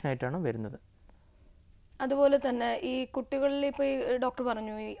ഇൻഫെക്ഷനായിട്ടാണ് വരുന്നത്. അതുപോലെ തന്നെ ഈ കുട്ടികളിൽ ഇപ്പോൾ ഈ ഡോക്ടർ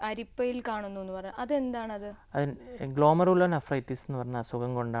പറഞ്ഞു ഈ അരിപ്പയിൽ കാണുന്നു എന്ന് പറഞ്ഞു, അതെന്താണത്? അത് ഗ്ലോമറുലർ നെഫ്രൈറ്റിസ് എന്ന് പറഞ്ഞ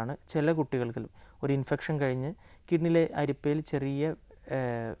അസുഖം കൊണ്ടാണ് ചില കുട്ടികൾക്ക് ഒരു ഇൻഫെക്ഷൻ കഴിഞ്ഞ് കിഡ്നിയിലെ അരിപ്പയിൽ ചെറിയ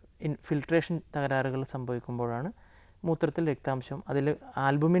ഫിൽട്രേഷൻ തകരാറുകൾ സംഭവിക്കുമ്പോഴാണ് മൂത്രത്തിൽ രക്താംശം, അതിൽ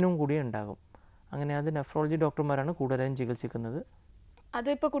ആൽബുമിനും കൂടി ഉണ്ടാകും. അങ്ങനെ അത് നെഫ്രോളജി ഡോക്ടർമാരാണ് കൂടുതലായും ചികിത്സിക്കുന്നത്.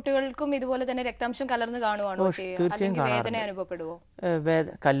 അതിപ്പോൾ കുട്ടികൾക്കും ഇതുപോലെ തന്നെ രക്താംശം കലർന്ന് കാണുവാണോ? തീർച്ചയായും വേദന അനുഭവപ്പെടുവോ?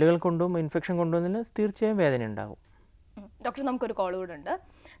 കല്ലുകൾ കൊണ്ടും ഇൻഫെക്ഷൻ കൊണ്ടും തീർച്ചയായും വേദന ഉണ്ടാകും. ഡോക്ടർ, നമുക്കൊരു കോൾ കൂടെ ഉണ്ട്.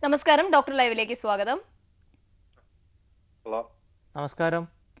 നമസ്കാരം, ഡോക്ടർ ലൈവിലേക്ക് സ്വാഗതം. ഹലോ, നമസ്കാരം.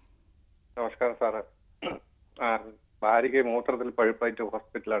 നമസ്കാരം സാറേ. ഭാര്യയ്ക്ക് മൂത്രത്തിൽ പഴുപ്പായിട്ട്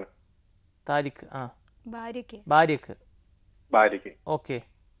ഹോസ്പിറ്റലാണ്. ഭാര്യയ്ക്ക് ഓക്കെ.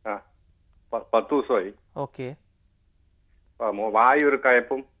 10 ദിവസമായി. ഓക്കെ. വായു ഒരു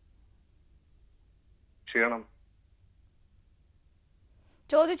കയപ്പും ക്ഷീണം.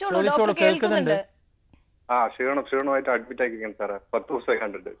 ചോദിച്ചോളൂ, കേൾക്കുന്നുണ്ട്. ക്ഷീണമായിട്ട് അഡ്മിറ്റ് ആക്കിയിരിക്കണം സാറേ. 10 ദിവസമായി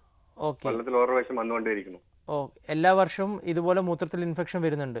കണ്ടിട്ട്. കൊല്ലത്തിൽ ഓരോ പ്രാവശ്യം വന്നുകൊണ്ടേയിരിക്കുന്നു. എല്ലാ വർഷവും ഇതുപോലെ മൂത്രത്തിൽ ഇൻഫെക്ഷൻ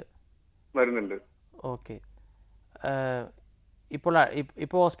വരുന്നുണ്ട്? ഓക്കെ.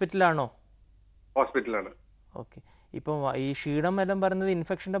 ഇപ്പോൾ ഹോസ്പിറ്റലാണോ? ഹോസ്പിറ്റലാണ്. ഓക്കെ. ഇപ്പം ഈ ക്ഷീണം എല്ലാം പറയുന്നത്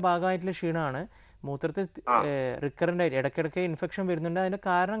ഇൻഫെക്ഷൻ്റെ ഭാഗമായിട്ടുള്ള ക്ഷീണമാണ്. മൂത്രത്തിൽ റിക്കറൻ്റ് ആയിട്ട് ഇടയ്ക്കിടയ്ക്ക് ഇൻഫെക്ഷൻ വരുന്നുണ്ട്. അതിൻ്റെ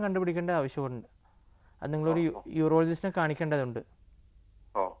കാരണം കണ്ടുപിടിക്കേണ്ട ആവശ്യമുണ്ട്. അത് നിങ്ങളൊരു യൂറോളജിസ്റ്റിനെ കാണിക്കേണ്ടതുണ്ട്.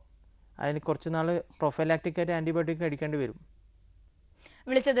 അതിന് കുറച്ച് നാൾ പ്രൊഫൈലാക്റ്റിക് ആയിട്ട് ആൻറ്റിബയോട്ടിക് അടിക്കേണ്ടി വരും.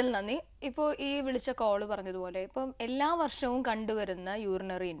 വിളിച്ചതിൽ നന്ദി. ഇപ്പോൾ ഈ വിളിച്ച കോള് പറഞ്ഞതുപോലെ ഇപ്പം എല്ലാ വർഷവും കണ്ടുവരുന്ന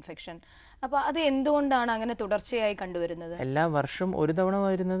യൂറിനറി ഇൻഫെക്ഷൻ, അപ്പോൾ അത് എന്തുകൊണ്ടാണ് അങ്ങനെ തുടർച്ചയായി കണ്ടുവരുന്നത്? എല്ലാ വർഷവും ഒരു തവണ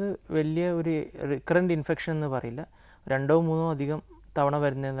വരുന്നത് വലിയ ഒരു റിക്കറൻറ്റ് ഇൻഫെക്ഷൻ എന്ന് പറയില്ല. 2-3 അധികം തവണ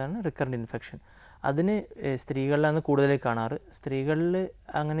വരുന്നതാണ് റിക്കറൻറ്റ് ഇൻഫെക്ഷൻ. അതിന് സ്ത്രീകളിലാണ് കൂടുതലായി കാണാറ്. സ്ത്രീകളിൽ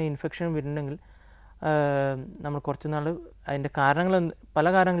അങ്ങനെ ഇൻഫെക്ഷൻ വരുന്നുണ്ടെങ്കിൽ നമ്മൾ കുറച്ച് നാൾ അതിൻ്റെ കാരണങ്ങൾ പല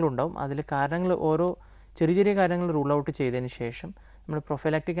കാരണങ്ങളും ഉണ്ടാവും. അതിൽ കാരണങ്ങൾ ഓരോ ചെറിയ ചെറിയ കാര്യങ്ങൾ റൂൾ ഔട്ട് ചെയ്തതിന് ശേഷം നമ്മൾ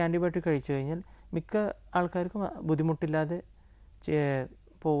പ്രൊഫൈലാക്റ്റിക് ആൻറ്റിബയോട്ടിക് കഴിച്ചു കഴിഞ്ഞാൽ മിക്ക ആൾക്കാർക്കും ബുദ്ധിമുട്ടില്ലാതെ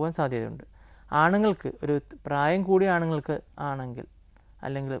പോകാൻ സാധ്യതയുണ്ട്. ആണുങ്ങൾക്ക് ഒരു പ്രായം കൂടിയ ആണുങ്ങൾക്ക് ആണെങ്കിൽ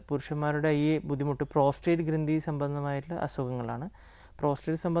അല്ലെങ്കിൽ പുരുഷന്മാരുടെ ഈ ബുദ്ധിമുട്ട് പ്രോസ്റ്റേറ്റ് ഗ്രന്ഥി സംബന്ധമായിട്ടുള്ള അസുഖങ്ങളാണ്.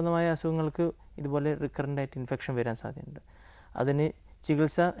 പ്രോസ്റ്റേറ്റ് സംബന്ധമായ അസുഖങ്ങൾക്ക് ഇതുപോലെ റിക്കറൻ്റായിട്ട് ഇൻഫെക്ഷൻ വരാൻ സാധ്യതയുണ്ട്. അതിന്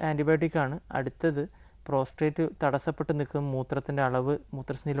ചികിത്സ ആൻറ്റിബയോട്ടിക്കാണ്. അടുത്തത് പ്രോസ്റ്റേറ്റ് തടസ്സപ്പെട്ട് നിൽക്കുന്ന മൂത്രത്തിൻ്റെ അളവ്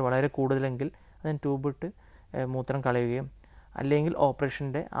മൂത്രസഞ്ചിയിൽ വളരെ കൂടുതലെങ്കിൽ അതിന് ട്യൂബിട്ട് മൂത്രം കളയുകയും അല്ലെങ്കിൽ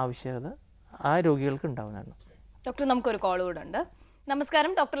ഓപ്പറേഷൻ്റെ ആവശ്യകത ആ രോഗികൾക്ക് ഉണ്ടാവുന്നതാണ്. ഡോക്ടർ, നമുക്കൊരു കോൾ കൂടെ ഉണ്ട്.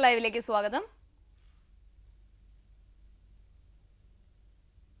 നമസ്കാരം, ഡോക്ടർ ലൈവിലേക്ക് സ്വാഗതം.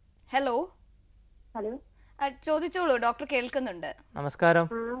 ഹലോ. ഹലോ, ചോദിച്ചോളൂ, ഡോക്ടർ കേൾക്കുന്നുണ്ട്. നമസ്കാരം.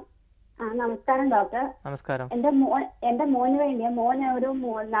 നമസ്കാരം ഡോക്ടർ. നമസ്കാരം. എന്റെ മോന് വേണ്ടിയ മോന് ഒരു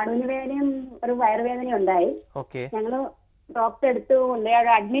നടുവിന് വേദനയും ഒരു വയറുവേദനയും ഉണ്ടായി. ഓക്കെ. ഞങ്ങള് ഡോക്ടർ അടുത്ത് കൊണ്ടുപോയി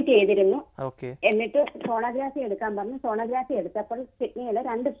അഡ്മിറ്റ് ചെയ്തിരുന്നു. ഓക്കെ. എന്നിട്ട് സോണോഗ്രാഫി എടുക്കാൻ പറഞ്ഞു. സോണോഗ്രാഫി എടുത്തപ്പോൾ കിഡ്നിയിൽ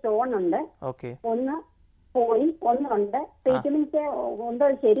 2 സ്റ്റോൺ ഉണ്ട്. ഓക്കെ. ഒന്ന് പോയി, ഒന്നുണ്ട്. ട്രീറ്റ്മെന്റ് കൊണ്ട്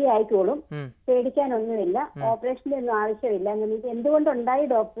ശരിയായിക്കോളും, പേടിക്കാനൊന്നുമില്ല, ഓപ്പറേഷന്റെ ഒന്നും ആവശ്യമില്ല. എന്നിട്ട് എന്തുകൊണ്ടുണ്ടായി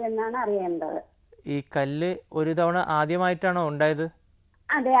ഡോക്ടർ എന്നാണ് അറിയേണ്ടത്. ഈ കല്ല് ഒരു തവണ ആദ്യമായിട്ടാണോ ഉണ്ടായത്?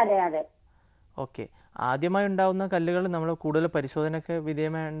 അതെ അതെ അതെ. ഓക്കെ. ആദ്യമായി ഉണ്ടാകുന്ന കല്ലുകൾ നമ്മൾ കൂടുതൽ പരിശോധനയ്ക്ക്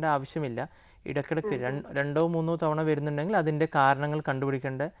വിധേയമാകേണ്ട ആവശ്യമില്ല. ഇടയ്ക്കിടയ്ക്ക് 2 or 3 തവണ വരുന്നുണ്ടെങ്കിൽ അതിൻ്റെ കാരണങ്ങൾ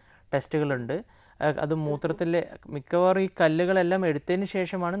കണ്ടുപിടിക്കേണ്ട ടെസ്റ്റുകളുണ്ട്. അത് മൂത്രത്തിലെ മിക്കവാറും ഈ കല്ലുകളെല്ലാം എടുത്തതിന്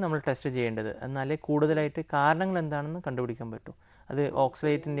ശേഷമാണ് നമ്മൾ ടെസ്റ്റ് ചെയ്യേണ്ടത്. എന്നാലേ കൂടുതലായിട്ട് കാരണങ്ങൾ എന്താണെന്ന് കണ്ടുപിടിക്കാൻ പറ്റൂ. അത്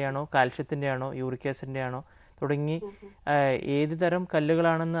ഓക്സലേറ്റിൻ്റെ ആണോ, കാൽഷ്യത്തിൻ്റെ ആണോ, യൂറിക് ആസിഡിൻ്റെ ആണോ തുടങ്ങി ഏത് തരം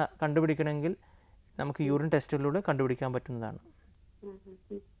കല്ലുകളാണെന്ന് കണ്ടുപിടിക്കണമെങ്കിൽ നമുക്ക് യൂറിൻ ടെസ്റ്റുകളിലൂടെ കണ്ടുപിടിക്കാൻ പറ്റുന്നതാണ്.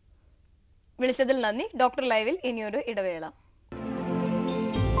 വിളിച്ചതിൽ നന്ദി. ഡോക്ടർ ലൈവിൽ ഇനിയൊരു ഇടവേള.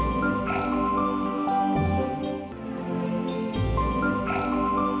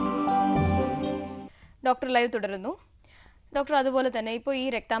 ഡോക്ടർ ലൈവ് തുടരുന്നു. ഡോക്ടർ, അതുപോലെ തന്നെ ഇപ്പോൾ ഈ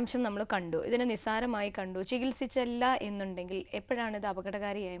രക്താംശം നമ്മൾ കണ്ടു, ഇതിനെ നിസ്സാരമായി കണ്ടു, ചികിത്സിച്ചല്ല എന്നുണ്ടെങ്കിൽ എപ്പോഴാണ് ഇത്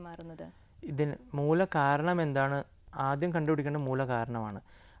അപകടകാരിയായി മാറുന്നത്? ഇതിന് മൂല കാരണം എന്താണ്? ആദ്യം കണ്ടുപിടിക്കേണ്ട മൂല കാരണമാണ്.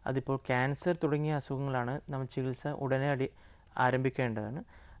 അതിപ്പോൾ ക്യാൻസർ തുടങ്ങിയ അസുഖങ്ങളാണ് നമ്മൾ ചികിത്സ ഉടനെ ആരംഭിക്കേണ്ടതാണ്.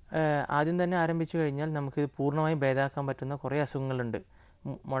 ആദ്യം തന്നെ ആരംഭിച്ചു കഴിഞ്ഞാൽ നമുക്ക് പൂർണ്ണമായും ഭേദമാക്കാൻ പറ്റുന്ന കുറേ അസുഖങ്ങളുണ്ട്.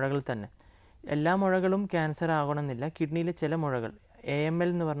 മുഴകൾ തന്നെ എല്ലാ മുഴകളും ക്യാൻസർ ആകണമെന്നില്ല. കിഡ്നിയിലെ ചില മുഴകൾ AML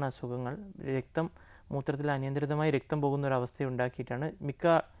എന്ന് പറഞ്ഞ അസുഖങ്ങൾ മൂത്രത്തിൽ അനിയന്ത്രിതമായി രക്തം പോകുന്ന ഒരു അവസ്ഥ ഉണ്ടാക്കിയിട്ടാണ് മിക്ക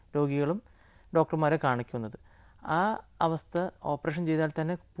രോഗികളും ഡോക്ടർമാരെ കാണിക്കുന്നത്. ആ അവസ്ഥ ഓപ്പറേഷൻ ചെയ്താൽ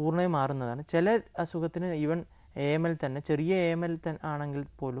തന്നെ പൂർണ്ണമായി മാറുന്നതാണ്. ചില അസുഖത്തിന് ഈവൻ AML തന്നെ ചെറിയ AML ആണെങ്കിൽ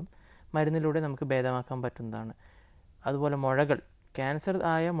പോലും മരുന്നിലൂടെ നമുക്ക് ഭേദമാക്കാൻ പറ്റുന്നതാണ്. അതുപോലെ മുഴകൾ, ക്യാൻസർ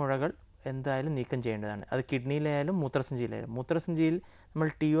ആയ മുഴകൾ എന്തായാലും നീക്കം ചെയ്യേണ്ടതാണ്. അത് കിഡ്നിയിലായാലും മൂത്രസഞ്ചിയിലായാലും. മൂത്രസഞ്ചിയിൽ നമ്മൾ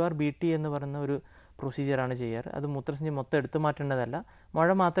TURBT എന്ന് പറയുന്ന ഒരു പ്രൊസീജിയറാണ് ചെയ്യാറ്. അത് മൂത്രസഞ്ചി മൊത്തം എടുത്തു മാറ്റേണ്ടതല്ല, മുഴ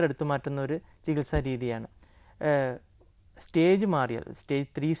മാത്രം എടുത്തു മാറ്റുന്ന ഒരു ചികിത്സാ രീതിയാണ്. സ്റ്റേജ് മാറിയാൽ സ്റ്റേജ്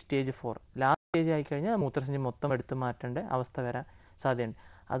 3, സ്റ്റേജ് 4, ലാസ്റ്റ് സ്റ്റേജ് ആയിക്കഴിഞ്ഞാൽ മൂത്രസഞ്ചി മൊത്തം എടുത്തു മാറ്റേണ്ട അവസ്ഥ വരാൻ സാധ്യതയുണ്ട്.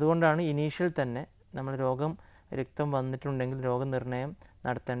 അതുകൊണ്ടാണ് ഇനീഷ്യൽ തന്നെ നമ്മൾ രക്തം വന്നിട്ടുണ്ടെങ്കിൽ രോഗനിർണയം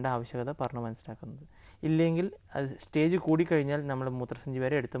നടത്തേണ്ട ആവശ്യകത പറഞ്ഞു മനസ്സിലാക്കുന്നത്. ഇല്ലെങ്കിൽ അത് സ്റ്റേജ് കൂടിക്കഴിഞ്ഞാൽ നമ്മൾ മൂത്രസഞ്ചി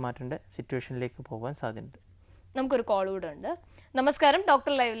വരെ എടുത്തു മാറ്റേണ്ട സിറ്റുവേഷനിലേക്ക് പോകാൻ സാധ്യതയുണ്ട്. നമുക്കൊരു കോൾ കൂടെ ഉണ്ട്. നമസ്കാരം,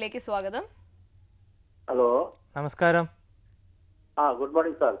 ഡോക്ടർ ലൈവിലേക്ക് സ്വാഗതം. ഹലോ, നമസ്കാരം. Good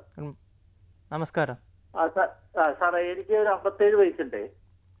morning sir. നമസ്കാരം. സാറേ, എനിക്ക് ഒരു 57 വയസ്സുണ്ട്.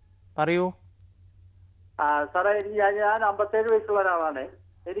 പറയൂ. സാറേ, ഞാൻ 57 വയസ്സുള്ള ഒരാളാണ്.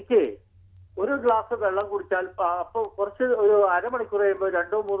 എനിക്ക് ഒരു ഗ്ലാസ് വെള്ളം കുടിച്ചാൽ അപ്പോൾ കുറച്ച് ഒരു അരമണിക്കൂർ കഴിയുമ്പോൾ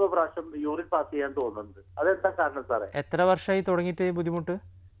 2 or 3 പ്രാവശ്യം യൂറിൻ പാസ് ചെയ്യാൻ തോന്നുന്നുണ്ട്. അതെന്താ കാരണം സാറേ? എത്ര വർഷമായി തുടങ്ങിയിട്ട് ബുദ്ധിമുട്ട്?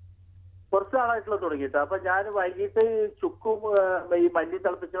 കുറച്ച് നാളായിട്ടുള്ള തുടങ്ങിയിട്ട്. അപ്പൊ ഞാൻ വൈകിട്ട് ചുക്കും ഈ മല്ലി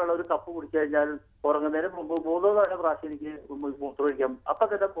തിളപ്പിച്ച വെള്ളം ഒരു കപ്പ് കുടിച്ചു കഴിഞ്ഞാൽ ഉറങ്ങുന്നതിന് മുമ്പ് 3-4 പ്രാവശ്യം എനിക്ക് മൂത്രം ഒഴിക്കാം. അപ്പൊ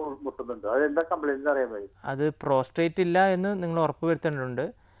തന്നെ മുട്ടുന്നുണ്ട്. അതെന്താ കംപ്ലൈന്റ് അറിയാൻ കഴിയും? അത് പ്രോസ്റ്റേറ്റ് ഇല്ല എന്ന് നിങ്ങൾ ഉറപ്പ് വരുത്തേണ്ടതുണ്ട്.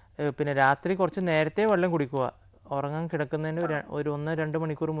 പിന്നെ രാത്രി കുറച്ച് നേരത്തെ വെള്ളം കുടിക്കുക. ഉറങ്ങാൻ കിടക്കുന്നതിന് ഒരു 1-2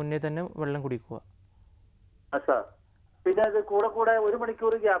 മണിക്കൂർ മുന്നേ തന്നെ വെള്ളം കുടിക്കുക. സാർ, പിന്നെ അത് കൂടെ 1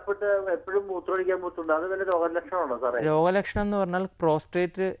 മണിക്കൂർ ഗ്യാപ്പിട്ട് എപ്പോഴും മൂത്രമൊഴിക്കാൻ പറ്റുന്നുണ്ട്. അത് വല്ല രോഗലക്ഷണമാണോ സാറേ? രോഗലക്ഷണം എന്ന് പറഞ്ഞാൽ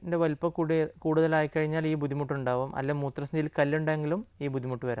പ്രോസ്റ്റേറ്റിന്റെ വലിപ്പം കൂടുതലായി കഴിഞ്ഞാൽ ഈ ബുദ്ധിമുട്ടുണ്ടാവും. അല്ല മൂത്രസഞ്ചിയിൽ കല്ലുണ്ടെങ്കിലും ഈ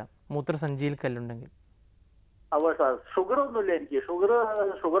ബുദ്ധിമുട്ട് വരാം. മൂത്രസഞ്ചിയിൽ കല്ലുണ്ടെങ്കിൽ. അപ്പോൾ സാർ, ഷുഗർ ഒന്നുമില്ല എനിക്ക്.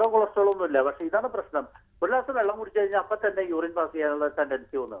 ഷുഗറോ കൊളസ്ട്രോളോ ഒന്നുമില്ല. പക്ഷെ ഇതാണ് പ്രശ്നം. ഒരു ഗ്ലാസ് വെള്ളം കുടിച്ചു കഴിഞ്ഞാൽ അപ്പൊ തന്നെ യൂറിൻ പാസ് ചെയ്യാനുള്ള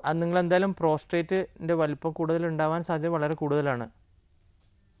ടെൻഡൻസി തോന്നുന്നു. അത് നിങ്ങൾ എന്തായാലും പ്രോസ്റ്റേറ്റിന്റെ വലിപ്പം കൂടുതൽ ഉണ്ടാവാൻ സാധ്യത വളരെ കൂടുതലാണ്.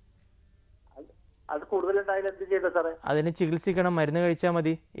 അത് കൂടുതലുണ്ടായാലും എന്ത് ചെയ്യണ്ട സാറേ? അതിന് ചികിത്സിക്കണം, മരുന്ന് കഴിച്ചാൽ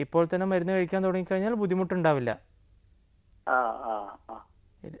മതി. ഇപ്പോൾ തന്നെ മരുന്ന് കഴിക്കാൻ തുടങ്ങിക്കഴിഞ്ഞാൽ ബുദ്ധിമുട്ടുണ്ടാവില്ല.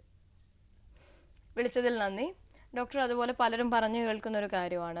 വിളിച്ചതിൽ നന്ദി. ഡോക്ടർ, അതുപോലെ പലരും പറഞ്ഞു കേൾക്കുന്ന ഒരു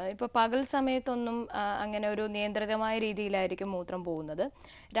കാര്യമാണ്, ഇപ്പോൾ പകൽ സമയത്തൊന്നും അങ്ങനെ ഒരു നിയന്ത്രിതമായ രീതിയിലായിരിക്കും മൂത്രം പോകുന്നത്.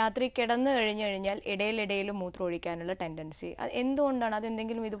 രാത്രി കിടന്നു കഴിഞ്ഞു കഴിഞ്ഞാൽ ഇടയിലിടയിൽ മൂത്രം ഒഴിക്കാനുള്ള ടെൻഡൻസി, എന്തുകൊണ്ടാണ്?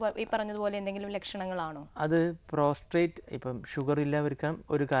 അതെന്തെങ്കിലും ഈ പറഞ്ഞതുപോലെ എന്തെങ്കിലും ലക്ഷണങ്ങളാണോ? അത് പ്രോസ്ട്രേറ്റ്, ഇപ്പം ഷുഗർ ഇല്ലാതിരിക്കാൻ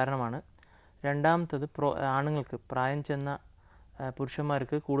ഒരു കാരണമാണ്. രണ്ടാമത്തത് ആണുങ്ങൾക്ക്, പ്രായം ചെന്ന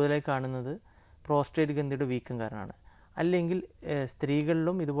പുരുഷന്മാർക്ക് കൂടുതലായി കാണുന്നത് പ്രോസ്ട്രേറ്റ് ഗ്രന്ഥിയുടെ വീക്കം കാരണമാണ്. അല്ലെങ്കിൽ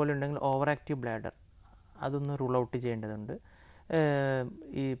സ്ത്രീകളിലും ഇതുപോലെ ഉണ്ടെങ്കിൽ ഓവർ ആക്റ്റീവ് ബ്ലാഡർ, അതൊന്ന് റൂൾ ഔട്ട് ചെയ്യേണ്ടതുണ്ട്.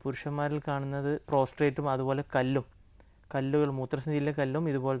 ഈ പുരുഷന്മാരിൽ കാണുന്നത് പ്രോസ്ട്രേറ്റും അതുപോലെ കല്ലുകൾ, മൂത്രസഞ്ചിയിലെ കല്ലും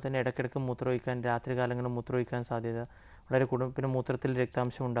ഇതുപോലെ തന്നെ ഇടയ്ക്കിടയ്ക്ക് മൂത്രമൊഴിക്കാൻ, രാത്രി കാലങ്ങളിൽ മൂത്രമൊഴിക്കാൻ സാധ്യത വളരെ കൂടും. പിന്നെ മൂത്രത്തിൽ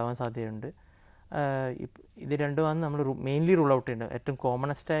രക്താംശം ഉണ്ടാവാൻ സാധ്യതയുണ്ട്. ഇത് രണ്ടുമാണ് നമ്മൾ മെയിൻലി റൂൾ ഔട്ട് ചെയ്യേണ്ടത്. ഏറ്റവും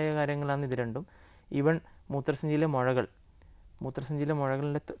കോമണസ്റ്റായ കാര്യങ്ങളാണ് ഇത് രണ്ടും. ഈവൻ മൂത്രസഞ്ചിയിലെ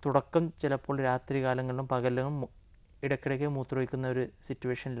മുഴകളുടെ തുടക്കം ചിലപ്പോൾ രാത്രി കാലങ്ങളിലും പകലിലും ഇടയ്ക്കിടയ്ക്ക് മൂത്രമൊഴിക്കുന്ന ഒരു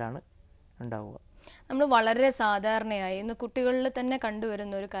സിറ്റുവേഷനിലാണ് ഉണ്ടാവുക. നമ്മൾ വളരെ സാധാരണയായി ഇന്ന് കുട്ടികളിൽ തന്നെ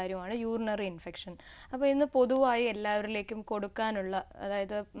കണ്ടുവരുന്ന ഒരു കാര്യമാണ് യൂറിനറി ഇൻഫെക്ഷൻ. അപ്പോൾ ഇന്ന് പൊതുവായി എല്ലാവരിലേക്കും കൊടുക്കാനുള്ള,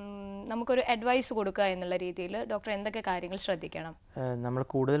 അതായത് നമുക്കൊരു അഡ്വൈസ് കൊടുക്കുക എന്നുള്ള രീതിയിൽ ഡോക്ടർ എന്തൊക്കെ കാര്യങ്ങൾ ശ്രദ്ധിക്കണം? നമ്മൾ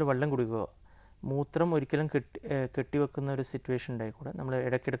കൂടുതൽ വെള്ളം കുടിക്കുക, മൂത്രം ഒരിക്കലും കെട്ടിവെക്കുന്ന ഒരു സിറ്റുവേഷൻ ഉണ്ടായിക്കൂടെ, നമ്മൾ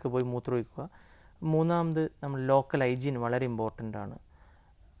ഇടയ്ക്കിടയ്ക്ക് പോയി മൂത്രം ഒഴിക്കുക. മൂന്നാമത് നമ്മൾ ലോക്കൽ ഹൈജീൻ വളരെ ഇമ്പോർട്ടൻ്റ് ആണ്.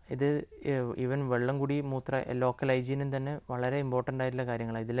 ഇത് ഈവൻ വെള്ളം കൂടി ലോക്കൽ ഹൈജീനും തന്നെ വളരെ ഇമ്പോർട്ടൻ്റ് ആയിട്ടുള്ള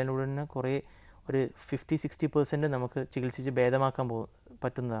കാര്യങ്ങളാണ്. ഇതിലൂടെ തന്നെ കുറേ ഒരു 50-60% നമുക്ക് ചികിത്സിച്ച് ഭേദമാക്കാൻ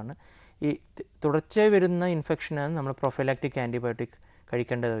പറ്റുന്നതാണ്. ഈ തുടർച്ചയായി വരുന്ന ഇൻഫെക്ഷനാണ് നമ്മൾ പ്രൊഫൈലാക്റ്റിക് ആൻറ്റിബയോട്ടിക്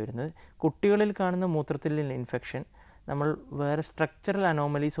കഴിക്കേണ്ടത് വരുന്നത്. കുട്ടികളിൽ കാണുന്ന മൂത്രത്തിൽ ഇൻഫെക്ഷൻ നമ്മൾ വേറെ സ്ട്രക്ചറൽ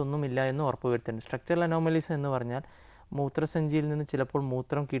അനോമലീസ് ഒന്നുമില്ല എന്ന് ഉറപ്പുവരുത്തേണ്ടത്. സ്ട്രക്ചറൽ അനോമലീസ് എന്ന് പറഞ്ഞാൽ മൂത്രസഞ്ചിയിൽ നിന്ന് ചിലപ്പോൾ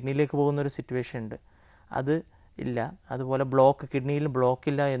മൂത്രം കിഡ്നിയിലേക്ക് പോകുന്നൊരു സിറ്റുവേഷൻ ഉണ്ട്, അത് ഇല്ല. അതുപോലെ കിഡ്നിയിൽ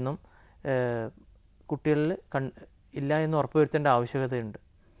ബ്ലോക്കില്ല എന്നും കുട്ടികളിൽ ഇല്ല എന്ന് ഉറപ്പുവരുത്തേണ്ട ആവശ്യകതയുണ്ട്.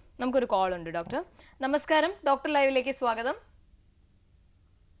 നമുക്കൊരു കോൾ ഉണ്ട്. ഡോക്ടർ നമസ്കാരം, ഡോക്ടർ ലൈവിലേക്ക് സ്വാഗതം.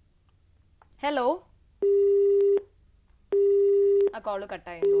 ഹലോ, ആ കോള്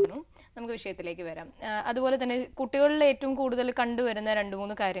കട്ടായെന്ന് തോന്നുന്നു. നമുക്ക് വിഷയത്തിലേക്ക് വരാം. അതുപോലെ തന്നെ കുട്ടികളിൽ ഏറ്റവും കൂടുതൽ കണ്ടുവരുന്ന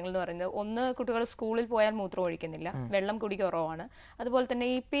 2-3 കാര്യങ്ങൾ എന്ന് പറയുന്നത്, ഒന്ന്, കുട്ടികൾ സ്കൂളിൽ പോയാൽ മൂത്രം ഒഴിക്കുന്നില്ല, വെള്ളം കുടി കുറവാണ്. അതുപോലെ തന്നെ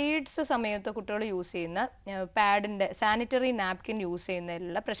ഈ പീരീഡ്സ് സമയത്ത് കുട്ടികൾ യൂസ് ചെയ്യുന്ന പാഡിൻ്റെ സാനിറ്ററി നാപ്കിൻ യൂസ്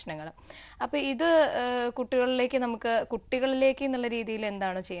ചെയ്യുന്നതിലുള്ള പ്രശ്നങ്ങൾ. അപ്പോൾ ഇത് കുട്ടികളിലേക്ക് എന്നുള്ള രീതിയിൽ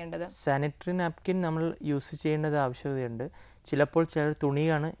എന്താണ് ചെയ്യേണ്ടത്? സാനിറ്ററി നാപ്കിൻ നമ്മൾ യൂസ് ചെയ്യേണ്ടത് ആവശ്യകതയുണ്ട്. ചിലപ്പോൾ ചിലർ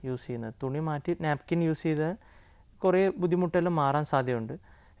തുണിയാണ് യൂസ് ചെയ്യുന്നത്. തുണി മാറ്റി നാപ്കിൻ യൂസ് ചെയ്താൽ കുറേ ബുദ്ധിമുട്ടെല്ലാം മാറാൻ സാധ്യതയുണ്ട്.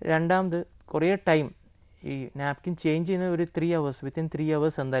 രണ്ടാമത് കുറേ ടൈം ഈ നാപ്കിൻ ചേഞ്ച് ചെയ്യുന്ന ഒരു 3 hours, വിത്തിൻ 3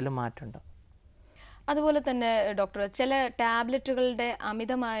 hours എന്തായാലും മാറ്റമുണ്ടാവും. അതുപോലെ തന്നെ ഡോക്ടർ, ചില ടാബ്ലറ്റുകളുടെ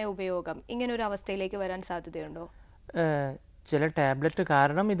അമിതമായ ഉപയോഗം ഇങ്ങനെ ഒരു അവസ്ഥയിലേക്ക് വരാൻ സാധ്യതയുണ്ടോ? ചില ടാബ്ലറ്റ്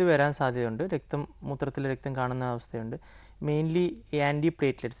കാരണം ഇത് വരാൻ സാധ്യതയുണ്ട്. മൂത്രത്തിൽ രക്തം കാണുന്ന അവസ്ഥയുണ്ട്. മെയിൻലി ആൻറ്റി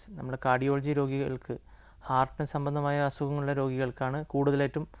പ്ലേറ്റ്ലെറ്റ്സ്, നമ്മുടെ കാർഡിയോളജി രോഗികൾക്ക്, ഹാർട്ടിന് സംബന്ധമായ അസുഖങ്ങളുള്ള രോഗികൾക്കാണ്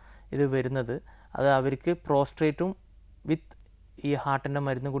കൂടുതലായിട്ടും ഇത് വരുന്നത്. അത് അവർക്ക് പ്രോസ്ട്രേറ്റും വിത്ത് ഈ ഹാർട്ടിൻ്റെ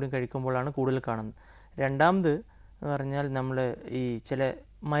മരുന്ന് കൂടി കഴിക്കുമ്പോഴാണ് കൂടുതൽ കാണുന്നത്. രണ്ടാമത് എന്ന് പറഞ്ഞാൽ നമ്മൾ ഈ ചില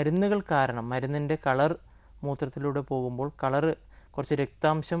മരുന്നുകൾ കാരണം മരുന്നിൻ്റെ കളർ മൂത്രത്തിലൂടെ പോകുമ്പോൾ കളറ് കുറച്ച്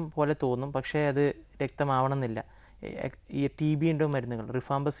രക്താംശം പോലെ തോന്നും, പക്ഷേ അത് രക്തമാവണമെന്നില്ല. ഈ TB മരുന്നുകൾ,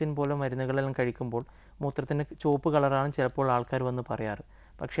 റിഫാംബസിൻ പോലെ മരുന്നുകളെല്ലാം കഴിക്കുമ്പോൾ മൂത്രത്തിൻ്റെ ചുവപ്പ് കളറാണ് ചിലപ്പോൾ ആൾക്കാർ വന്ന് പറയാറ്.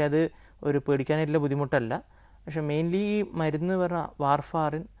 പക്ഷേ അത് ഒരു പേടിക്കാനായിട്ടുള്ള ബുദ്ധിമുട്ടല്ല. പക്ഷേ മെയിൻലി ഈ മരുന്ന് പറഞ്ഞാൽ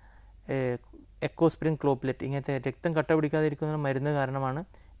വാർഫാറിൻ, എക്കോസ്പ്രിൻ, ക്ലോപ്ലെറ്റ്, ഇങ്ങനത്തെ രക്തം കട്ട പിടിക്കാതിരിക്കുന്ന മരുന്ന് കാരണമാണ്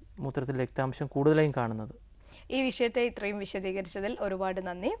മൂത്രത്തിൽ രക്താംശം കൂടുതലായും കാണുന്നത്. ഈ വിഷയത്തെ ഇത്രയും വിശദീകരിച്ചതിൽ ഒരുപാട്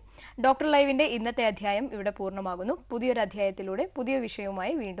നന്ദി. ഡോക്ടർ ലൈവിന്റെ ഇന്നത്തെ അധ്യായം ഇവിടെ പൂർണ്ണമാകുന്നു. പുതിയൊരു അധ്യായത്തിലൂടെ പുതിയ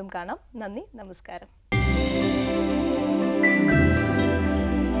വിഷയവുമായി വീണ്ടും കാണാം. നന്ദി, നമസ്കാരം.